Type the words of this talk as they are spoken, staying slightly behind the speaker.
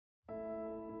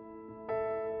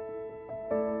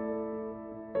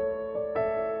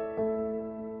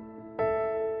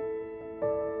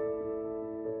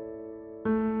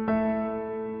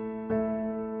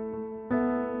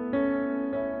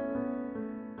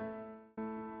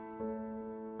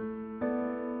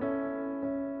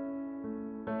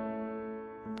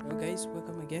guys,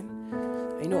 welcome again.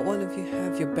 I know all of you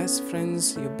have your best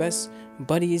friends, your best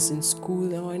buddies in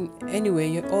school or anywhere.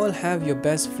 You all have your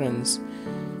best friends,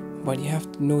 but you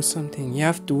have to know something. You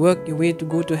have to work your way to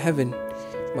go to heaven,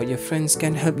 but your friends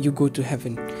can help you go to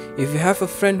heaven. If you have a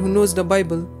friend who knows the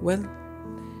Bible, well,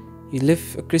 you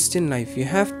live a Christian life. You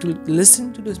have to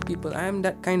listen to those people. I am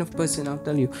that kind of person, I'll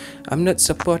tell you. I'm not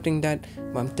supporting that,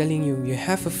 but I'm telling you, you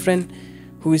have a friend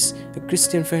who is a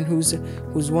Christian friend, who's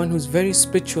one who's very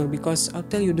spiritual. Because I'll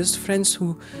tell you, those friends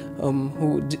who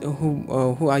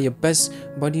are your best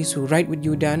buddies, who ride with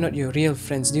you, they are not your real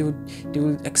friends. They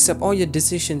will accept all your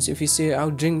decisions. If you say I'll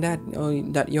drink that, or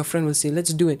that, your friend will say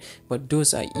let's do it. But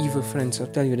those are evil friends. I'll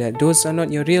tell you that. Those are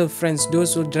not your real friends.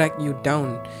 Those will drag you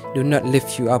down, do not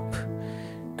lift you up.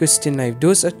 Christian life,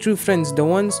 those are true friends, the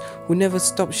ones who never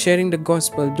stop sharing the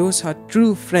gospel. Those are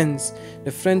true friends,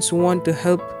 the friends who want to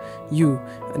help you.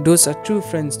 Those are true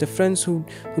friends, the friends who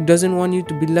doesn't want you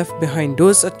to be left behind.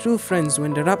 Those are true friends.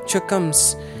 When the rapture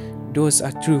comes, those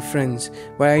are true friends.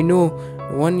 But I know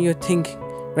one you think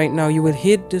right now, you will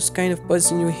hate this kind of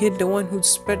person. You hate the one who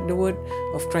spread the word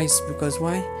of Christ. Because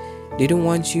why? They don't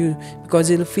want you, because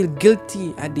they'll feel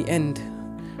guilty at the end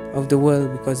of the world,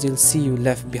 because they'll see you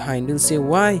left behind. They'll say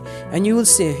why, and you will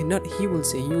say, not he will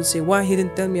say, why he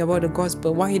didn't tell me about the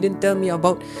gospel, why he didn't tell me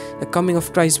about the coming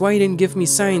of Christ, why he didn't give me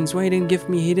signs, why he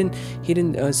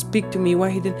didn't speak to me,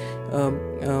 why he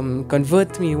didn't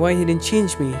convert me, why he didn't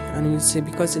change me. And you'll say,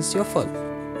 because it's your fault.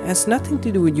 It has nothing to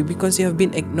do with you, because you have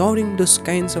been ignoring those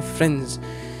kinds of friends.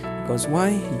 Because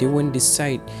why? They won't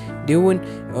decide, they won't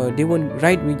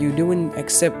ride with you, they won't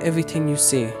accept everything you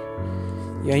say.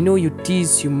 I know you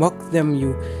tease, you mock them,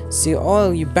 you say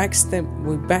all, you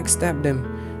backstab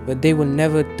them, but they will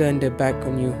never turn their back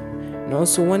on you. And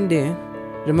also one day,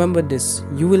 remember this,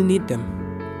 you will need them.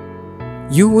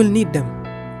 You will need them.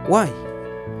 Why?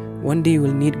 One day you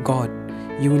will need God.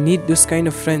 You will need those kind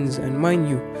of friends, and mind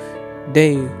you,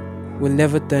 they will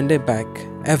never turn their back,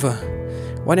 ever.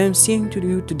 What I'm saying to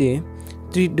you today,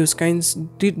 treat those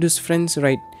friends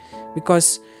right,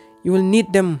 because you will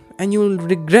need them, and you will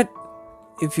regret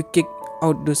if you kick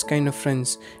out those kind of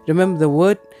friends. Remember the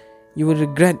word, you will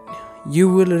regret. You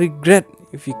will regret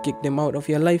if you kick them out of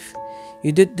your life.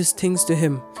 You did these things to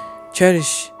him.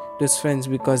 Cherish those friends,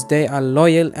 because they are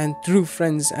loyal and true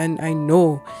friends. And I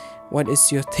know what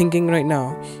is your thinking right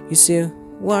now. You say,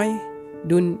 why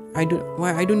I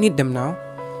don't need them now.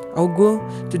 I'll go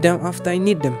to them after I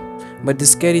need them. But the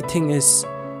scary thing is,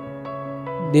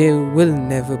 there will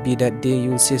never be that day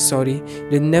you will say sorry.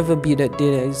 There will never be that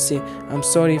day that you say, I'm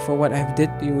sorry for what I have did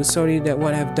to you. I'm sorry that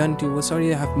what I have done to you. I'm sorry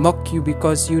that I have mocked you,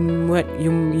 because you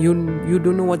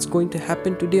don't know what's going to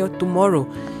happen today or tomorrow.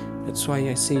 That's why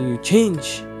I say you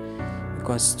change.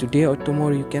 Because today or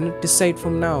tomorrow, you cannot decide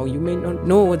from now. You may not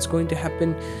know what's going to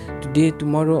happen today,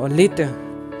 tomorrow, or later.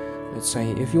 That's why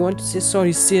if you want to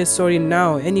say sorry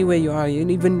now, anywhere you are,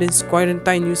 even this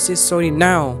quarantine, you say sorry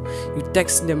now. You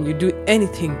text them, you do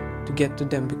anything to get to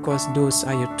them, because those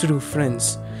are your true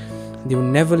friends. They will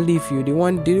never leave you. They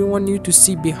want you to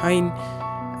see behind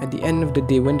at the end of the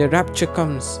day. When the rapture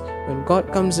comes, when God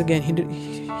comes again,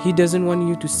 he doesn't want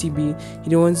you to see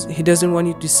he doesn't want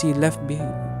you to see you left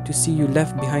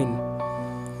behind.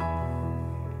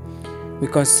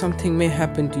 Because something may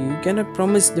happen to you. You cannot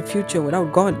promise the future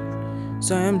without God.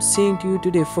 So I am saying to you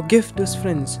today, forgive those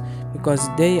friends, because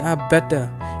they are better.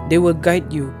 They will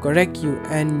guide you, correct you,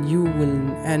 and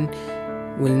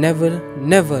will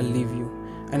never leave you.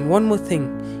 And one more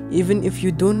thing, even if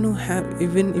you don't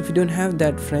have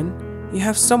that friend, you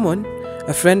have someone,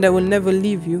 a friend that will never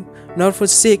leave you nor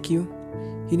forsake you.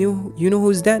 You know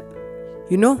who's that?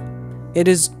 You know, it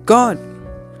is God.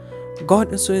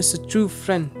 God also is a true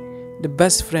friend, the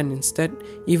best friend. Instead,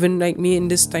 even like me in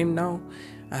this time now,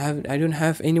 I don't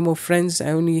have any more friends.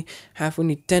 I only have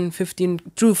 10, 15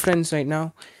 true friends right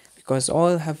now, because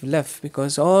all have left,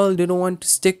 because all they don't want to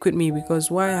stick with me.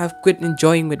 Because why? I have quit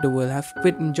enjoying with the world. I have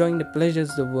quit enjoying the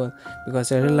pleasures of the world,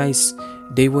 because I realize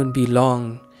they won't be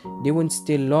long. They won't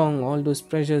stay long. All those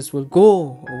pleasures will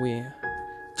go away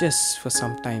just for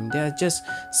some time. They are just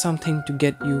something to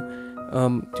get you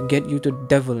to the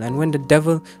devil. And when the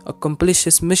devil accomplishes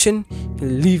his mission, he'll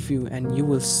leave you and you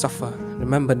will suffer.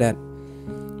 Remember that.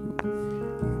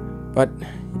 But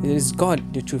it is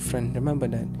God, the true friend. Remember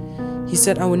that. He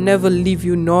said, I will never leave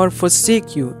you nor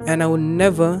forsake you. And I will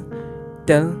never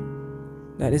tell.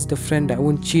 That is the friend that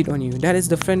won't cheat on you. That is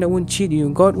the friend that won't cheat you.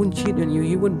 God won't cheat on you.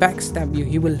 He won't backstab you.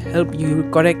 He will help you. He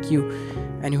will correct you.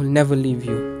 And He will never leave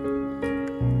you.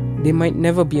 There might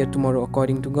never be a tomorrow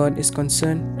according to God is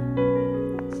concerned.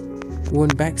 He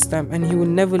won't backstab, and He will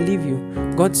never leave you.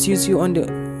 God sees you on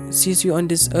the sees you on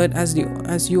this earth as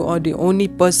you are the only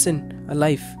person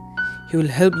alive. He will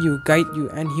help you, guide you,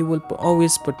 and He will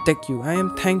always protect you. I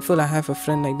am thankful I have a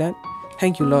friend like that.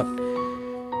 Thank you, Lord.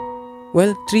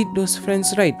 Well, treat those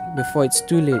friends right before it's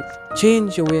too late.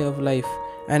 Change your way of life,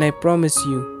 and I promise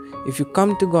you, if you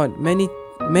come to God, many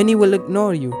will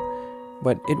ignore you,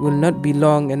 but it will not be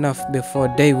long enough before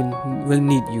they will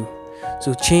need you.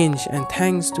 So change. And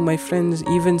thanks to my friends,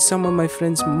 even some of my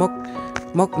friends mock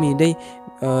me. They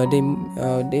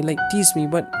like tease me,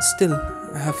 but still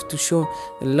I have to show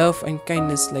the love and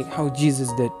kindness like how Jesus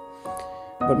did.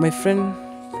 But my friend,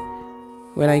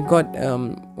 when I got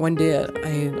one day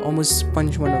I almost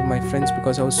punched one of my friends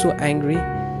because I was so angry.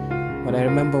 But I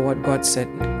remember what God said,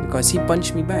 because He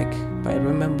punched me back. But I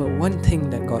remember one thing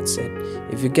that God said: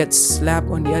 if you get slapped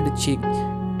on the other cheek,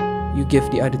 you give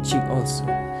the other cheek also.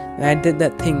 And I did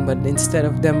that thing, but instead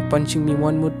of them punching me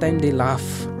one more time, they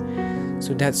laugh.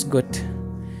 So that's good.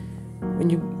 When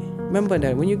you remember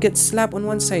that, when you get slapped on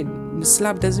one side, the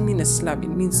slap doesn't mean a slap, it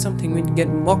means something. When you get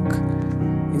mocked,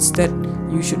 instead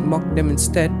you should mock them.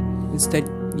 Instead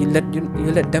you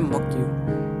let them mock you.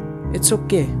 It's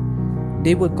okay.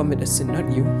 They will commit a sin,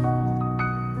 not you.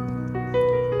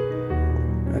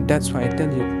 And that's why I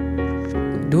tell you,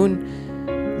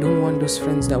 don't want those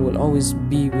friends that will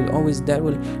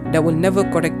never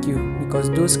correct you, because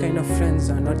those kind of friends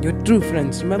are not your true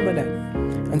friends. Remember that.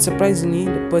 And surprisingly,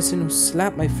 the person who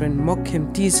slapped my friend, mocked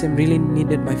him, teased him, really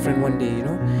needed my friend one day,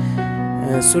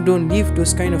 so don't leave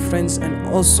those kind of friends. And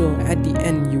also at the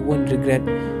end, you won't regret.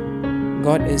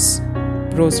 God is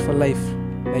bros for life,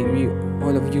 like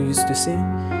all of you used to say.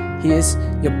 He is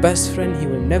your best friend. He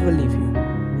will never leave you.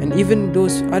 And even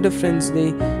those other friends,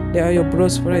 they are your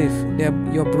bros for life. They are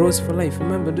your bros for life.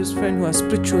 Remember, those friends who are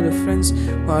spiritual, the friends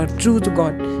who are true to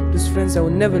God, those friends that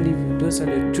will never leave you, those are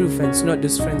the true friends, not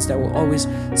those friends that will always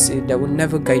say, that will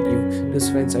never guide you. Those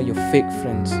friends are your fake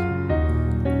friends.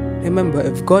 Remember,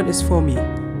 if God is for me,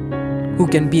 who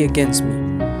can be against me?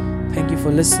 Thank you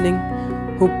for listening.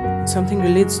 Hope something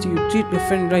relates to you. Treat your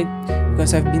friend right,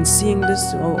 because I've been seeing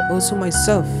this also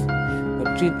myself.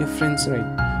 But treat your friends right.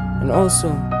 And also,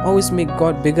 always make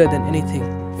God bigger than anything.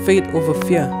 Faith over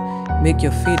fear. Make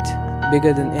your faith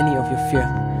bigger than any of your fear.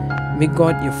 Make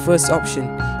God your first option.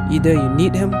 Either you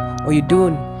need Him or you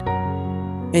don't.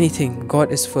 Anything,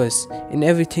 God is first. In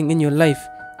everything in your life,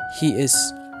 He is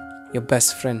your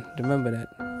best friend. Remember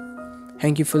that.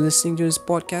 Thank you for listening to this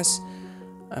podcast.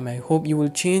 And I hope you will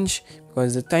change,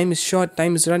 because the time is short,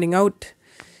 time is running out.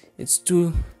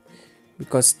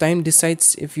 Because time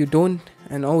decides if you don't,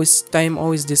 and time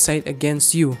always decide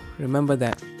against you. Remember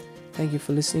that. Thank you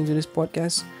for listening to this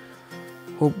podcast.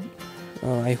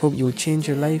 I hope you will change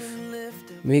your life.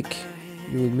 You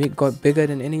will make God bigger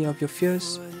than any of your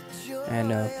fears. And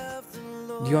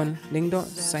Dion Lingdo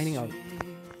signing out.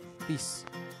 Peace.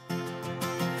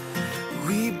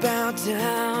 We bow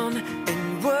down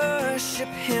and worship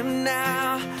Him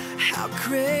now. How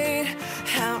great